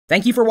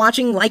Thank you for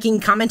watching,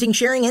 liking, commenting,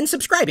 sharing, and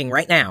subscribing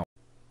right now.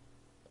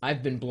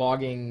 I've been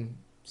blogging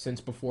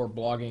since before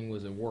blogging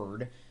was a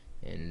word,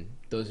 and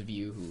those of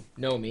you who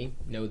know me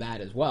know that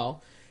as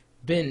well.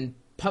 Been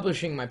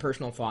publishing my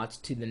personal thoughts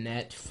to the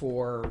net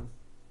for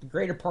the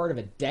greater part of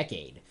a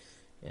decade.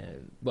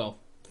 Well,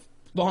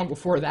 long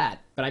before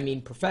that, but I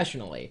mean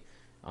professionally,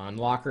 on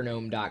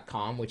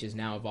lockergnome.com, which has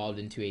now evolved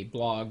into a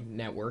blog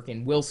network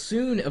and will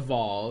soon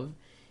evolve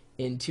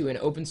into an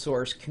open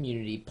source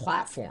community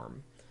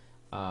platform.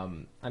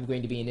 I'm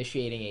going to be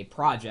initiating a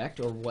project,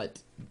 or what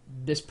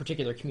this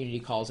particular community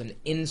calls an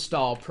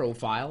install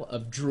profile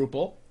of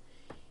Drupal,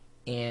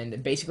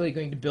 and basically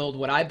going to build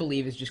what I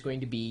believe is just going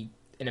to be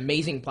an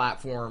amazing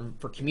platform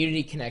for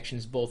community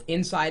connections, both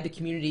inside the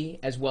community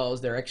as well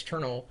as their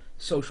external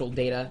social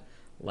data,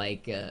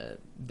 like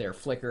their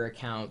Flickr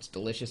accounts,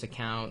 Delicious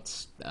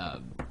accounts,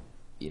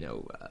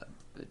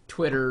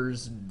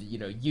 Twitters,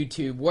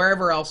 YouTube,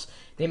 wherever else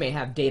they may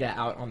have data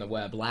out on the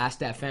web.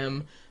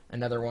 Last.fm,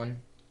 another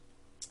one.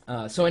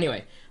 So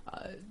anyway,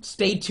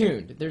 stay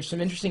tuned. There's some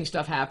interesting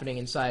stuff happening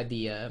inside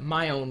the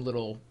my own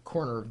little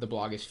corner of the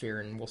blogosphere,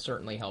 and will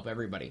certainly help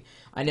everybody.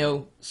 I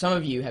know some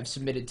of you have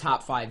submitted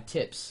top 5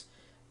 tips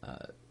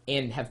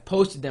and have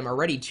posted them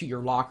already to your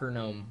Locker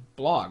Gnome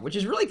blog, which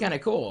is really kind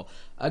of cool.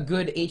 A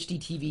good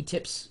HDTV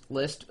tips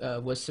list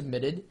was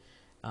submitted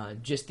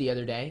just the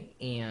other day,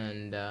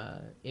 and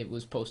it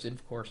was posted,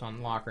 of course,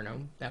 on Locker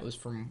Gnome. That was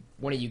from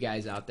one of you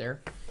guys out there.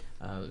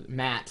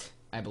 Matt,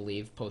 I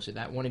believe, posted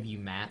that. One of you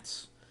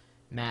Matt's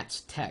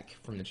Tech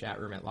from the chat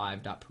room at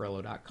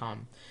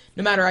live.pirillo.com.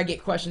 No matter, I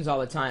get questions all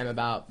the time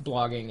about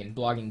blogging and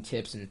blogging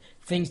tips and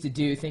things to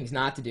do, things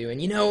not to do.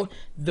 And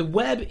the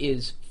web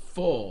is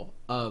full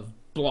of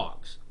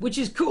blogs, which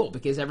is cool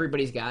because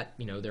everybody's got,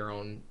 their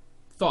own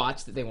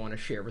thoughts that they want to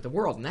share with the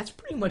world. And that's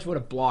pretty much what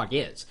a blog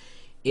is.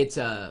 It's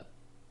a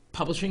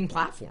publishing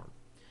platform.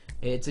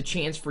 It's a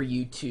chance for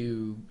you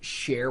to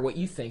share what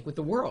you think with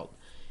the world.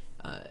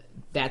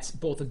 That's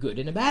both a good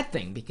and a bad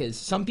thing, because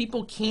some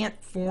people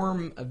can't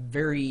form a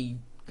very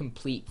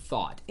complete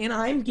thought, and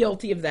I'm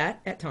guilty of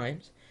that at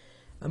times.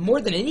 More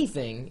than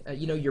anything,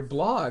 your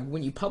blog,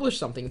 when you publish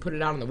something and put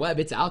it out on the web,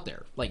 it's out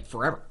there, like,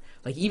 forever.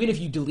 Like, even if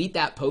you delete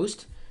that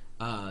post,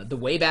 the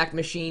Wayback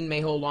Machine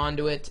may hold on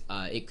to it.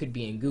 It could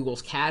be in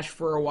Google's cache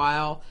for a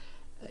while.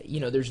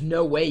 There's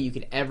no way you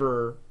could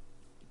ever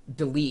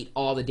delete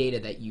all the data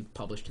that you've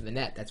published to the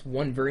net. That's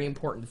one very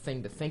important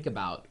thing to think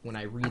about when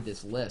I read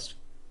this list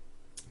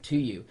to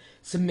you,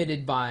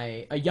 submitted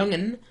by a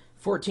young'un,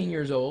 14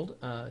 years old,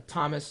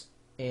 Thomas,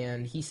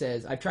 and he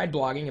says, I've tried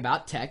blogging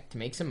about tech to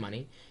make some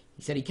money.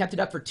 He said he kept it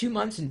up for 2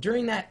 months, and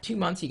during that 2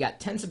 months he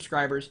got 10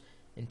 subscribers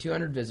and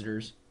 200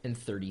 visitors and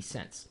 30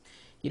 cents.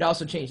 He'd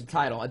also changed the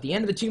title. At the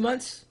end of the 2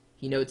 months,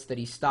 he notes that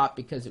he stopped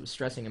because it was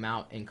stressing him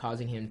out and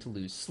causing him to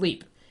lose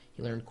sleep.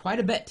 He learned quite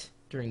a bit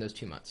during those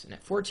 2 months, and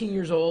at 14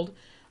 years old,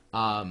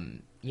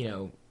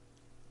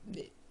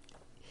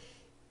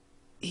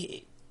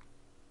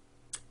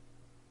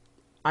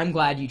 I'm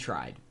glad you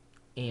tried,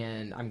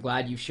 and I'm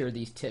glad you shared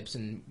these tips,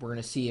 and we're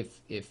going to see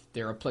if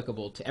they're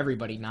applicable to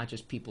everybody, not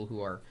just people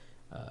who are,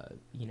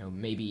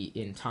 maybe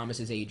in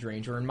Thomas's age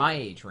range or in my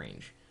age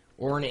range,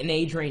 or in an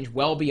age range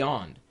well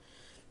beyond.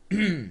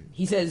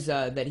 He says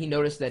that he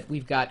noticed that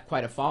we've got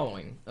quite a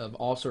following of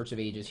all sorts of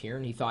ages here,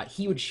 and he thought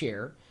he would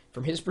share,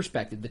 from his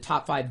perspective, the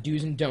top 5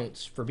 do's and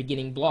don'ts for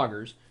beginning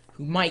bloggers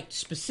who might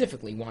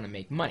specifically want to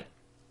make money.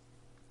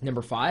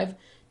 Number 5,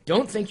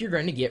 don't think you're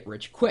going to get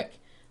rich quick.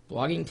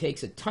 Blogging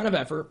takes a ton of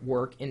effort,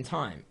 work, and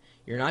time.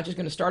 You're not just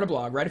going to start a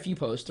blog, write a few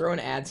posts, throw in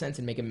AdSense,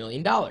 and make $1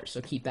 million, so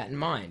keep that in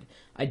mind.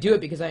 I do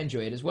it because I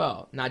enjoy it as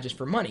well, not just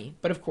for money,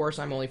 but of course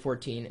I'm only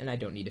 14 and I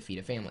don't need to feed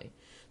a family.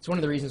 It's one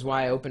of the reasons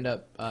why I opened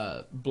up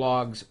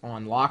blogs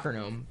on Locker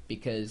Gnome,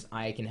 because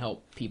I can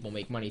help people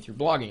make money through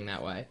blogging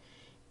that way.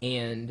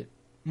 And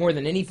more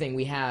than anything,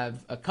 we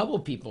have a couple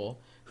of people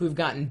who've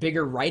gotten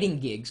bigger writing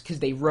gigs because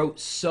they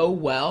wrote so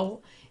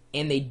well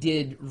and they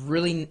did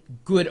really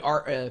good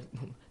art.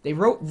 They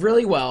wrote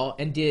really well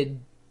and did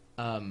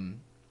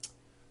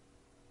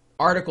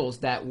articles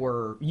that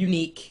were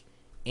unique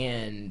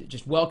and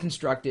just well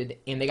constructed,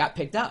 and they got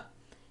picked up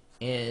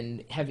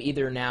and have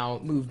either now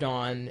moved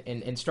on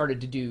and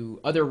started to do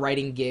other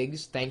writing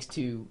gigs thanks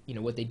to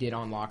what they did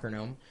on Locker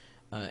Gnome,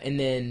 and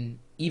then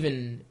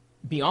even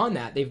beyond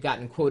that, they've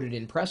gotten quoted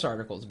in press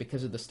articles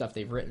because of the stuff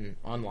they've written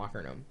on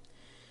Locker Gnome.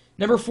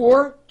 Number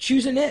 4,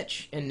 choose a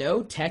niche. And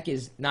no, tech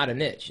is not a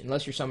niche,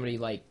 unless you're somebody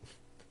like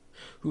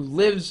who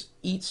lives,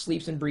 eats,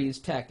 sleeps, and breathes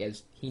tech,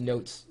 as he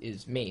notes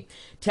is me.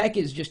 Tech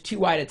is just too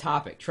wide a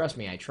topic. Trust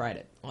me, I tried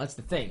it. Well, that's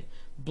the thing.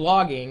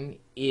 Blogging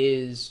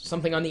is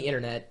something on the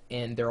internet,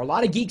 and there are a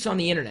lot of geeks on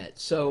the internet.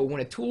 So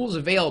when a tool is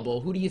available,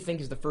 who do you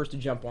think is the first to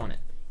jump on it?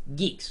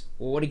 Geeks.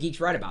 Well, what do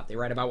geeks write about? They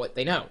write about what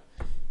they know.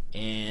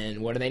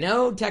 And what do they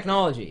know?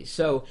 Technology.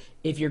 So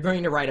if you're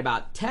going to write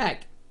about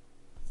tech,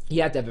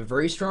 you have to have a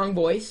very strong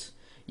voice.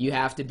 You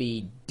have to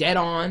be dead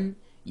on.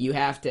 You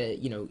have to,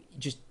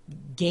 just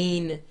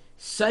gain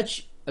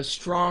such a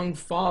strong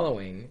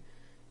following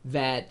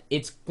that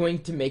it's going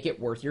to make it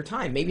worth your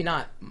time. Maybe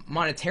not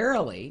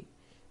monetarily,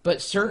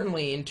 but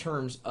certainly in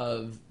terms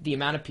of the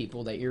amount of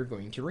people that you're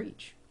going to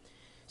reach.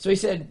 So he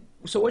said,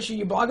 so what should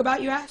you blog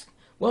about, you ask?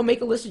 Well,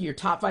 make a list of your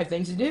top 5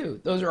 things to do.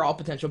 Those are all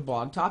potential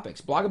blog topics.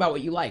 Blog about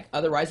what you like.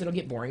 Otherwise, it'll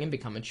get boring and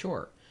become a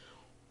chore.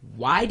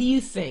 Why do you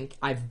think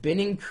I've been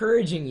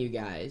encouraging you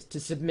guys to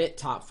submit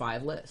top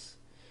 5 lists?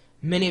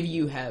 Many of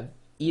you have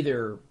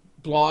either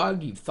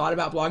blogged, you've thought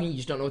about blogging, you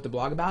just don't know what to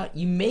blog about.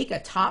 You make a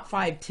top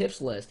 5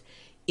 tips list.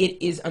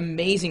 It is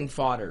amazing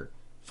fodder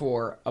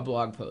for a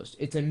blog post.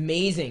 It's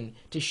amazing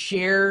to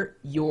share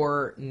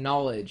your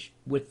knowledge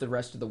with the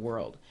rest of the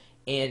world.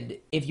 And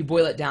if you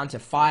boil it down to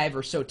 5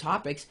 or so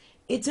topics,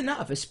 it's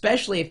enough,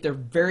 especially if they're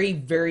very,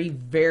 very,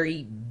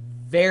 very,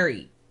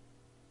 very,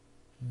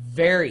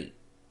 very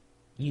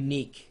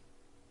unique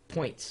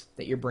points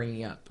that you're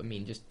bringing up. I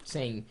mean, just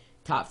saying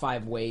top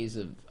 5 ways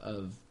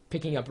of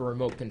picking up a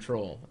remote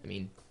control. I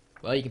mean,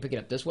 well, you can pick it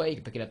up this way, you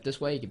can pick it up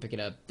this way, you can pick it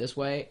up this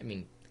way. I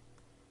mean,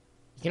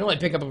 you can only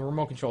pick up a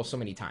remote control so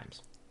many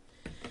times.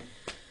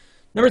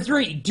 Number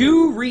 3,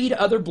 do read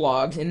other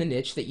blogs in the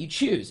niche that you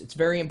choose. It's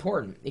very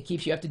important. It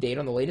keeps you up to date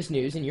on the latest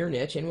news in your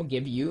niche and will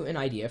give you an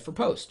idea for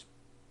post.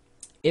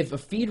 If a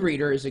feed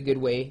reader is a good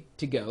way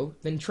to go,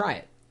 then try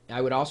it.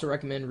 I would also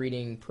recommend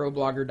reading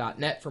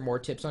problogger.net for more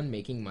tips on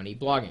making money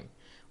blogging.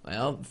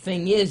 Well, the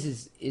thing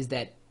is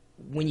that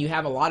when you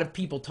have a lot of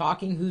people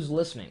talking, who's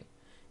listening?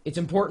 It's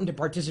important to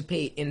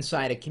participate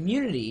inside a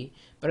community,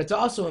 but it's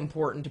also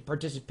important to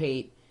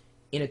participate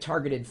in a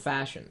targeted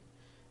fashion.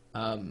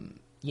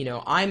 You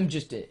know, I'm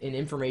just an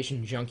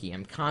information junkie.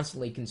 I'm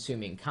constantly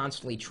consuming,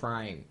 constantly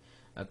trying,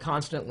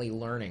 constantly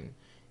learning.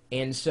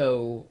 And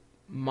so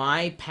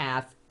my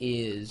path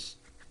is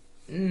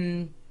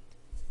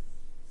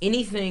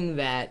anything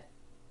that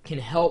can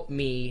help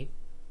me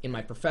in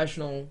my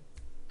professional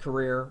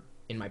career,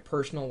 in my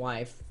personal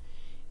life.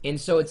 And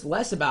so it's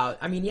less about,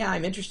 I mean, yeah,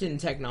 I'm interested in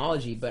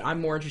technology, but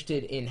I'm more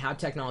interested in how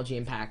technology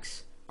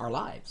impacts our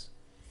lives.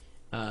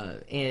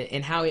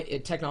 And how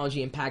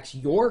technology impacts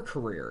your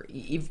career,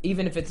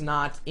 even if it's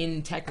not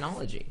in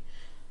technology.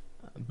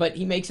 But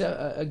he makes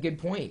a good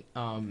point.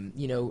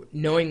 You know,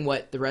 knowing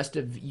what the rest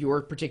of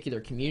your particular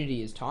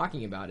community is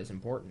talking about is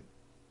important.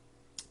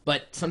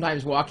 But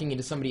sometimes walking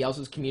into somebody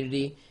else's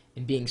community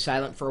and being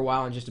silent for a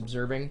while and just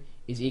observing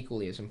is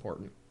equally as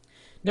important.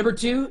 Number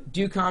 2,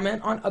 do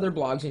comment on other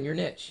blogs in your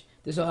niche.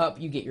 This will help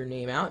you get your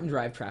name out and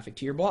drive traffic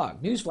to your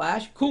blog.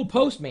 Newsflash, cool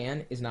post,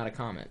 man, is not a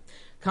comment.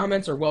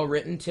 Comments are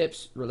well-written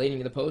tips relating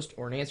to the post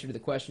or an answer to the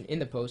question in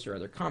the post or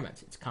other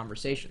comments. It's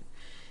conversation.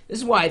 This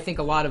is why I think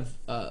a lot of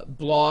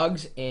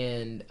blogs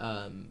and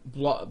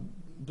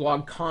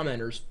blog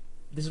commenters,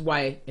 this is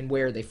why and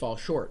where they fall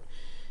short.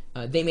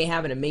 They may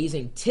have an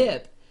amazing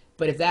tip,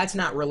 but if that's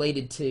not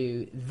related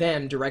to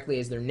them directly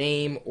as their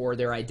name or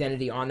their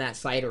identity on that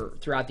site or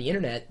throughout the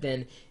internet,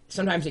 then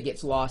sometimes it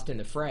gets lost in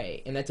the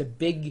fray. And that's a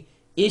big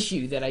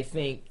issue that I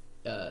think,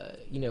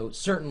 you know,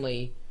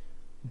 certainly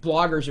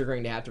bloggers are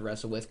going to have to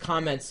wrestle with.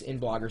 Comments in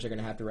bloggers are going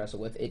to have to wrestle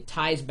with. It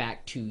ties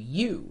back to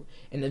you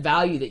and the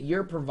value that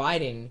you're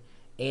providing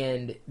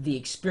and the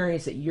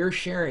experience that you're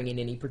sharing in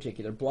any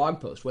particular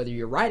blog post, whether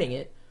you're writing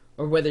it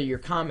or whether you're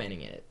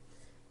commenting in it.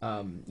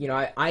 You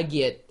know,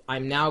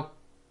 I'm now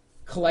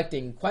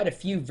collecting quite a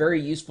few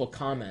very useful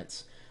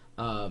comments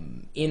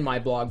in my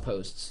blog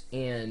posts,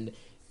 and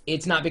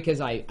it's not because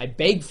I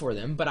beg for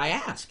them, but I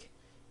ask.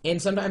 And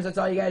sometimes that's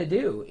all you got to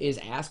do is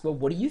ask, well,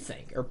 what do you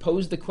think? Or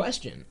pose the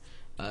question.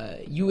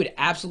 You would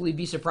absolutely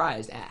be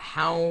surprised at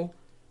how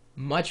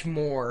much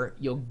more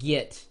you'll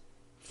get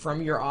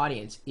from your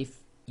audience if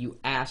you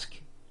ask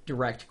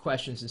direct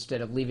questions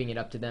instead of leaving it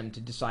up to them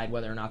to decide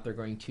whether or not they're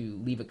going to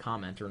leave a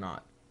comment or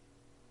not.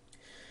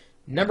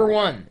 Number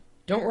 1,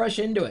 don't rush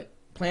into it.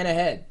 Plan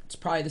ahead. It's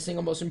probably the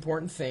single most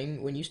important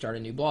thing when you start a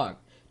new blog.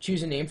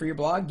 Choose a name for your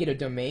blog, get a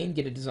domain,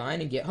 get a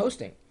design, and get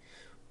hosting.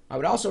 I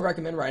would also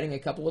recommend writing a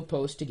couple of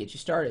posts to get you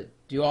started.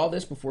 Do all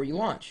this before you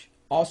launch.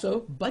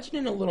 Also, budget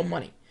in a little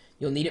money.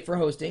 You'll need it for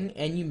hosting,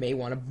 and you may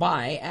want to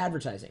buy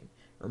advertising.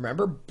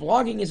 Remember,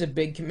 blogging is a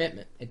big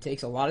commitment. It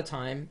takes a lot of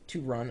time to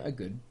run a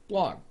good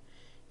blog.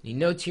 He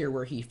notes here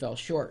where he fell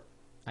short.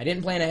 I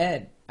didn't plan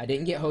ahead. I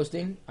didn't get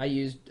hosting. I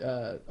used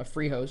a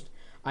free host.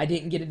 I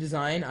didn't get a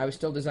design. I was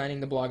still designing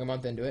the blog a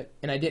month into it.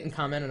 And I didn't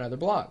comment on other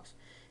blogs.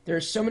 There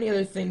are so many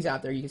other things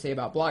out there you can say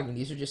about blogging.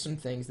 These are just some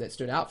things that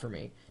stood out for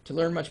me. To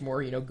learn much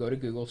more, you know, go to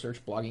Google,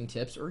 search blogging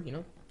tips, or, you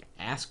know,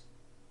 ask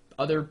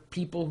other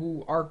people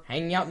who are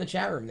hanging out in the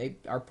chat room. They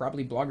are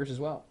probably bloggers as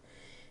well.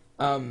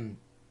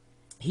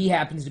 He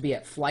happens to be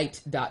at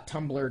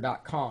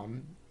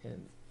flight.tumblr.com,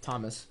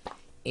 Thomas.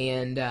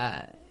 And,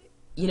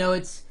 you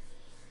know,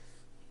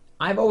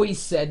 I've always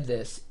said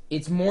this.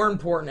 It's more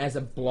important as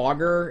a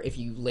blogger, if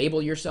you label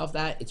yourself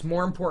that, it's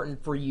more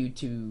important for you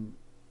to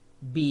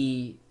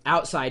be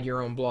outside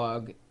your own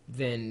blog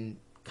than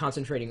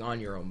concentrating on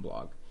your own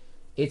blog.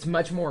 It's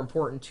much more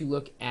important to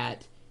look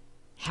at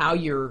how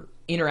you're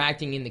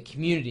interacting in the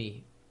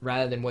community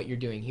rather than what you're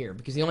doing here.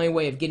 Because the only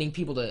way of getting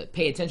people to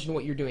pay attention to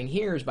what you're doing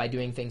here is by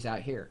doing things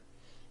out here.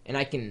 and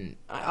I can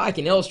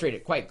illustrate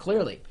it quite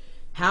clearly.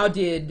 How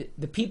did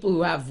the people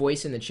who have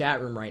voice in the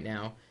chat room right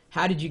now,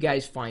 how did you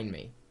guys find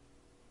me?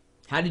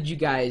 How did you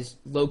guys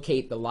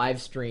locate the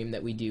live stream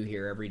that we do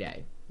here every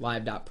day?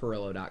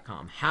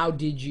 live.pirillo.com. How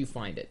did you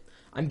find it?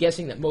 I'm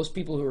guessing that most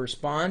people who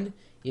respond,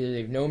 either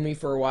they've known me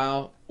for a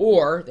while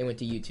or they went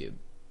to YouTube.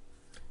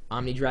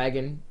 Omni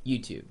Dragon,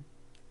 YouTube.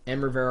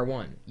 M. Rivera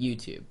 1,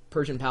 YouTube.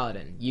 Persian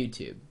Paladin,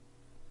 YouTube.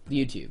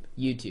 YouTube,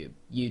 YouTube,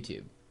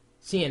 YouTube.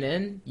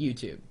 CNN,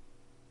 YouTube.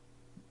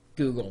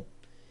 Google.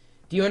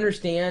 Do you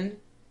understand?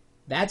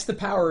 That's the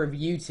power of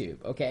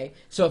YouTube, okay?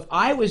 So if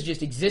I was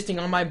just existing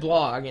on my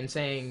blog and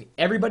saying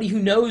everybody who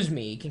knows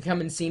me can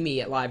come and see me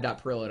at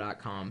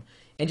live.pirillo.com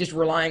and just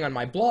relying on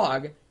my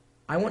blog,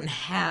 I wouldn't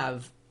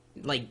have,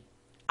 like,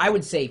 I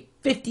would say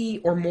 50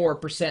 or more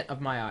 %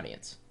 of my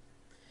audience.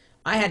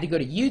 I had to go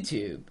to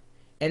YouTube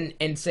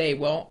and say,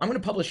 well, I'm going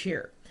to publish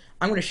here.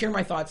 I'm going to share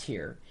my thoughts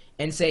here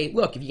and say,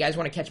 look, if you guys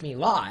want to catch me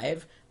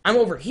live, I'm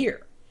over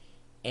here.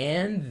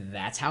 And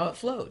that's how it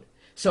flowed.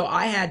 So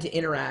I had to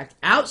interact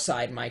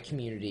outside my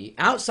community,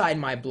 outside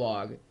my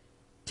blog,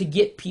 to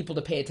get people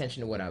to pay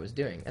attention to what I was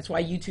doing. That's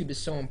why YouTube is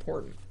so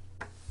important.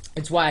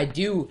 It's why I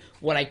do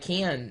what I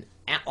can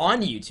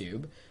on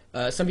YouTube.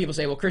 Some people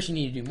say, well, Chris, you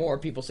need to do more.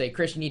 People say,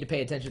 Chris, you need to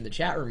pay attention to the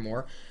chat room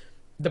more.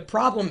 The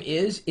problem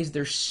is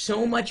there's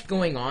so much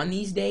going on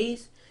these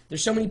days.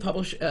 There's so many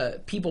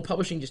people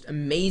publishing just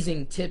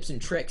amazing tips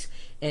and tricks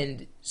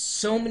and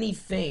so many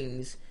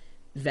things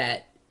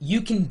that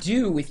you can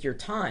do with your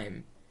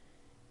time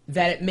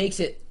that it makes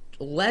it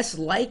less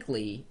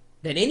likely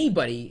that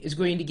anybody is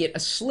going to get a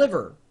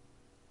sliver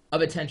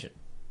of attention.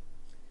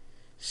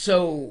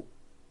 So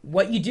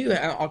what you do,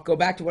 I'll go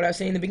back to what I was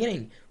saying in the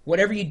beginning.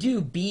 Whatever you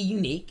do, be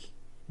unique,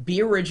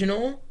 be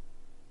original.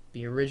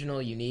 Be original,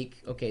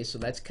 unique. Okay, so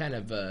that's kind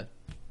of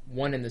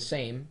one and the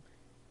same.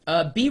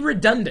 Be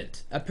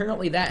redundant.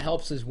 Apparently that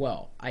helps as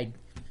well. I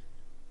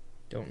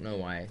don't know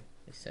why I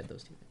said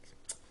those two things.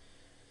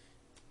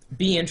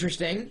 Be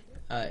interesting,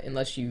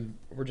 unless you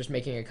were just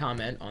making a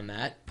comment on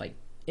that. Like,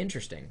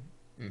 interesting.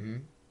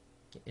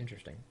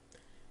 Interesting.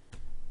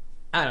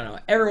 I don't know.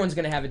 Everyone's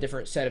going to have a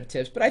different set of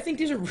tips, but I think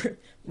these are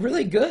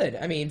really good.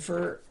 I mean,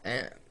 for,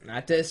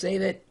 not to say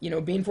that, you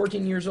know, being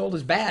 14 years old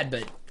is bad,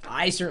 but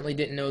I certainly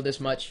didn't know this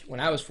much when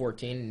I was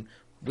 14, and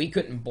we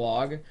couldn't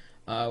blog.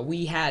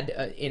 We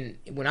had,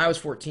 when I was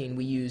 14,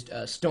 we used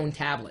stone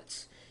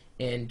tablets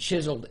and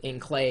chiseled in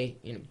clay,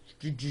 you know,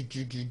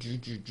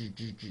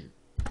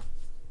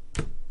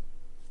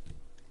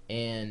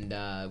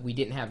 and we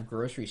didn't have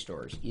grocery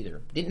stores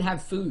either. Didn't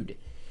have food.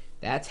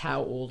 That's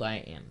how old I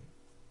am.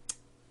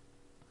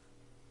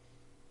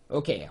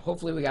 Okay,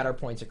 hopefully we got our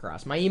points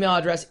across. My email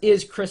address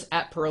is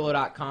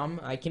chris@pirillo.com.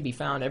 I can be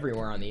found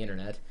everywhere on the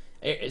internet.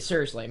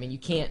 Seriously, I mean, you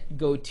can't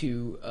go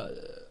to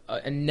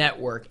a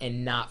network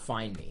and not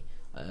find me.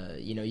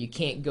 You know, you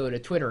can't go to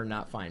Twitter and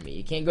not find me.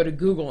 You can't go to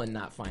Google and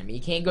not find me.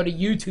 You can't go to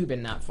YouTube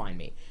and not find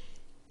me.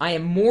 I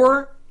am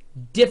more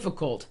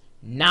difficult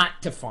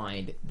not to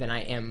find than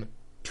I am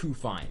to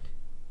find.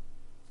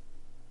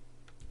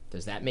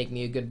 Does that make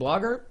me a good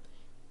blogger?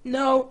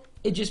 No,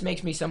 it just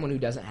makes me someone who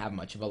doesn't have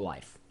much of a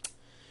life.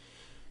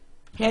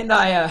 And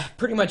I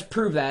pretty much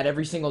prove that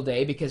every single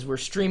day because we're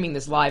streaming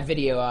this live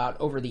video out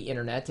over the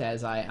internet,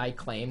 as I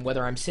claim.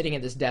 Whether I'm sitting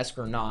at this desk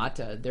or not,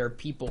 there are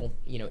people,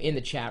 you know, in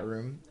the chat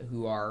room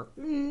who are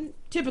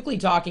typically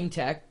talking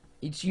tech.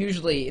 It's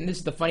usually, and this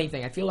is the funny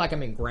thing, I feel like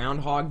I'm in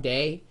Groundhog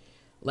Day.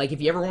 Like, if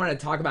you ever want to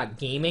talk about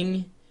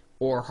gaming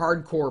or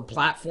hardcore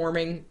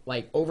platforming,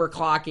 like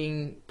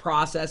overclocking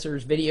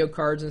processors, video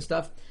cards and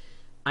stuff,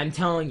 I'm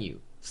telling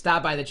you,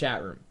 stop by the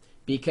chat room.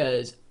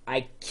 Because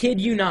I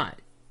kid you not,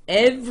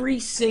 every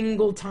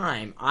single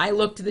time I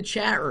look to the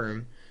chat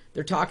room,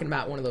 they're talking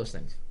about one of those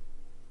things.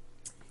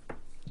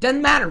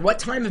 Doesn't matter what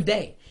time of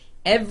day.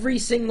 Every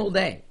single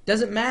day.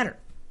 Doesn't matter.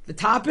 The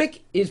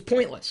topic is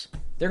pointless.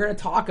 They're going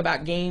to talk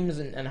about games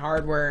and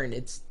hardware, and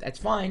that's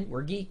fine.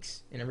 We're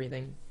geeks and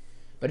everything.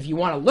 But if you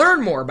want to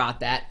learn more about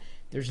that,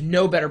 there's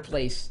no better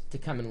place to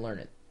come and learn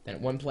it than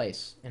at one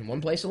place, and one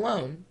place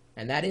alone,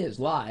 and that is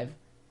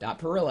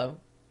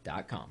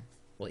live.pirillo.com.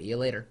 We'll see you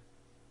later.